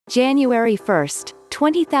January 1st,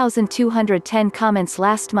 20,210 comments.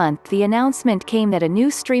 Last month the announcement came that a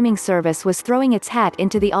new streaming service was throwing its hat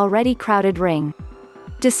into the already crowded ring.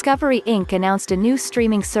 Discovery Inc. announced a new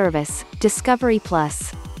streaming service, Discovery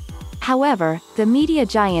Plus. However, the media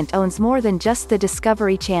giant owns more than just the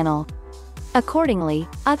Discovery Channel. Accordingly,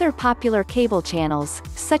 other popular cable channels,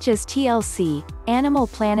 such as TLC, Animal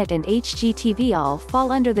Planet and HGTV all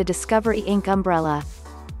fall under the Discovery Inc. umbrella.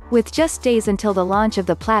 With just days until the launch of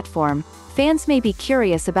the platform, fans may be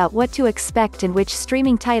curious about what to expect and which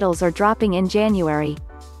streaming titles are dropping in January.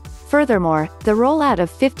 Furthermore, the rollout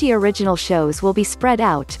of 50 original shows will be spread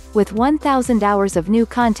out, with 1,000 hours of new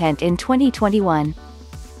content in 2021.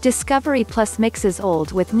 Discovery Plus mixes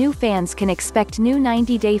old with new. Fans can expect new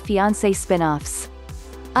 90 Day Fiancé spin-offs.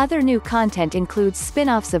 Other new content includes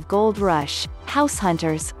spin-offs of Gold Rush, House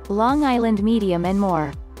Hunters, Long Island Medium and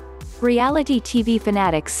more. Reality TV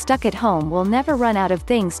fanatics stuck at home will never run out of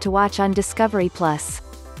things to watch on Discovery Plus.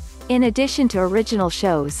 In addition to original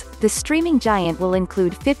shows, the streaming giant will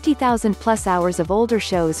include 50,000 plus hours of older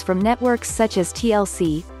shows from networks such as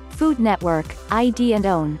TLC, Food Network, ID and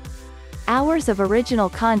OWN. Hours of original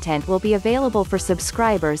content will be available for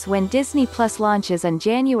subscribers when Disney Plus launches on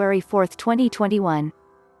January 4, 2021.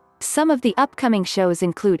 Some of the upcoming shows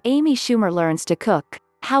include Amy Schumer Learns to Cook,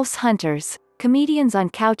 House Hunters, Comedians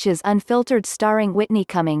on Couches Unfiltered starring Whitney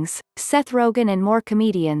Cummings, Seth Rogen and more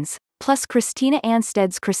comedians, plus Christina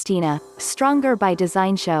Anstead's Christina, Stronger by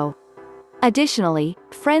Design show. Additionally,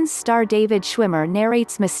 Friends star David Schwimmer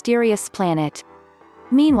narrates Mysterious Planet.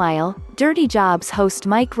 Meanwhile, Dirty Jobs host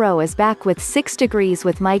Mike Rowe is back with 6 Degrees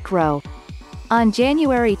with Mike Rowe. On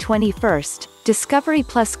January 21st, Discovery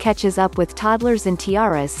Plus catches up with Toddlers and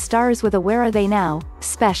Tiaras stars with a Where Are They Now?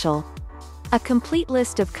 Special. A complete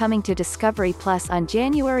list of coming to Discovery Plus on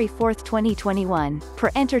January 4, 2021,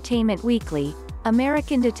 per Entertainment Weekly.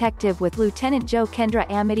 American Detective with Lieutenant Joe Kendra,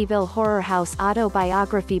 Amityville Horror House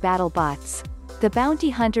Autobiography, BattleBots. The Bounty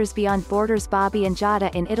Hunters Beyond Borders, Bobby and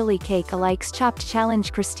Giada in Italy, Cake Alikes Chopped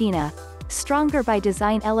Challenge, Christina. Stronger by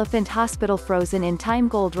Design, Elephant Hospital, Frozen in Time,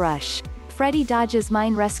 Gold Rush. Freddie Dodge's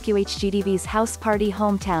Mine Rescue, HGTV's House Party,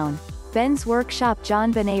 Hometown. Ben's Workshop,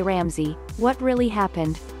 John Benet Ramsey, What Really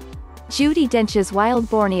Happened. Judi Dench's Wild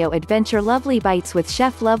Borneo Adventure, Lovely Bites with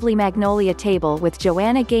Chef Lovely, Magnolia Table with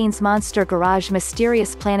Joanna Gaines, Monster Garage,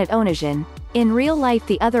 Mysterious Planet, Onegin. In Real Life,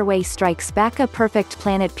 The Other Way Strikes Back, A Perfect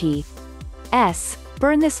Planet, P.S.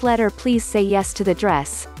 Burn This Letter, Please Say Yes to the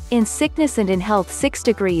Dress. In Sickness and in Health, 6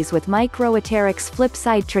 Degrees with Mike Rowe, Aterix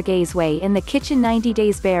Flipside, Trege's Way in the Kitchen, 90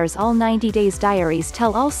 Days Bears All, 90 Days Diaries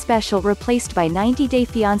Tell All Special replaced by 90 Day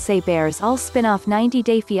Fiancé, Bears All spin-off. 90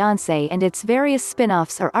 Day Fiancé and its various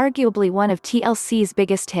spin-offs are arguably one of TLC's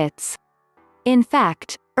biggest hits. In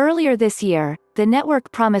fact, earlier this year, the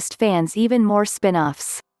network promised fans even more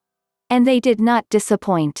spin-offs. And they did not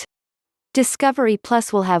disappoint. Discovery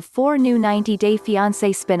Plus will have 4 new 90 Day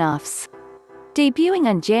Fiancé spin-offs. Debuting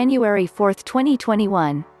on January 4,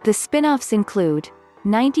 2021, the spin-offs include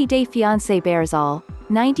 90 Day Fiancé, Bears All,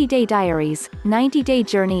 90 Day Diaries, 90 Day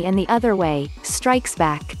Journey and The Other Way Strikes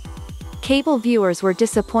Back. Cable viewers were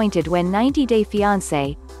disappointed when 90 Day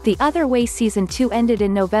Fiancé, The Other Way Season 2 ended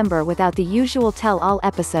in November without the usual tell-all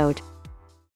episode.